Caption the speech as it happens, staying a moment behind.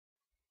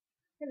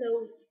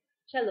Hello,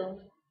 shalom,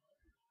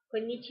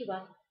 konnichiwa,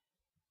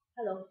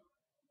 hello,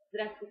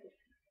 здравствуйте.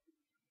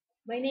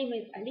 My name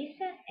is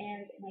Alisa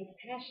and my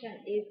passion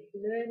is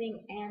learning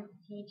and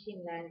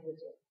teaching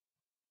languages.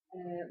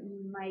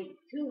 My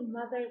two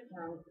mother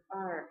tongues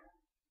are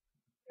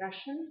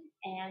Russian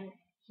and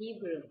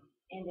Hebrew,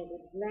 and I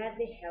would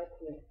gladly help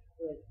you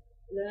with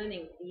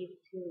learning these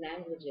two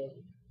languages.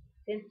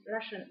 Since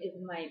Russian is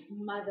my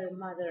mother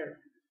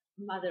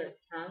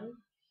tongue,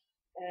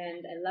 and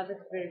I love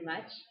it very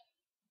much,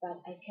 but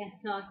I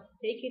cannot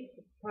take it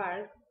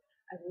apart.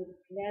 I would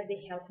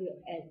gladly help you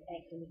as a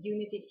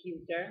community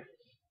tutor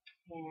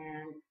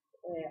and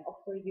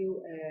offer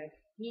you a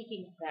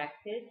speaking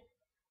practice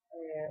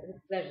with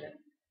pleasure.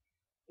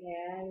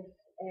 As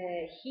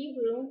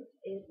Hebrew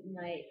is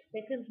my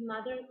second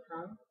mother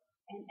tongue,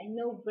 and I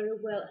know very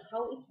well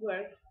how it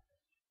works,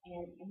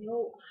 and I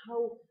know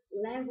how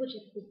language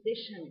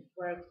acquisition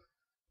works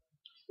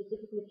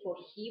specifically for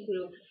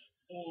Hebrew.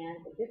 And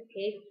in this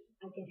case,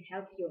 I can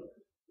help you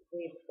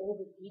with all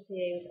the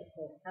details. I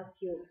can help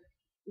you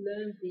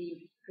learn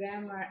the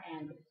grammar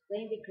and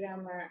explain the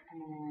grammar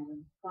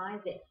and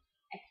find the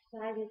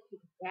exercises to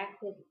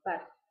practice.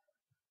 But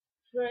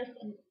first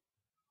and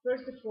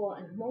first of all,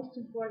 and most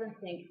important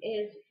thing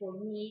is for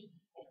me,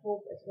 I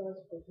hope as well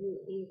as for you,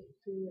 is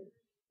to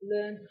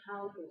learn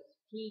how to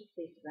speak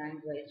this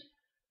language.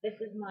 This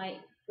is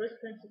my first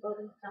principle.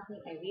 This is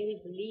something I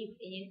really believe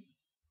in.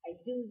 I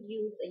do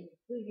use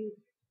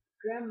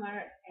grammar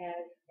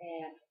as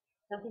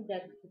something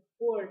that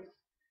supports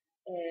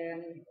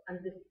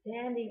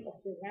understanding of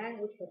the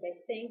language, but I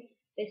think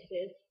this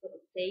is for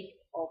the sake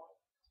of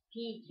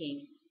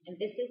speaking, and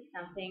this is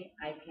something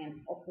I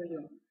can offer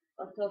you.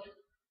 Lots of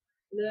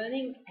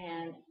learning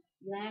and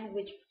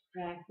language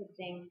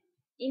practicing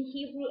in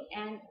Hebrew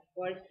and of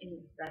course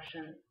in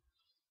Russian.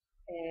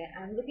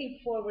 I'm looking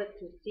forward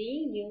to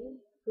seeing you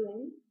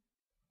soon,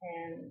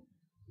 and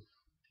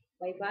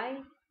bye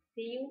bye.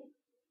 See you.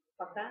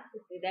 Пока. До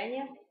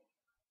свидания.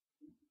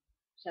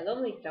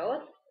 Шалом,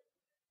 литраот.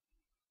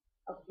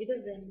 Auf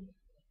Wiedersehen.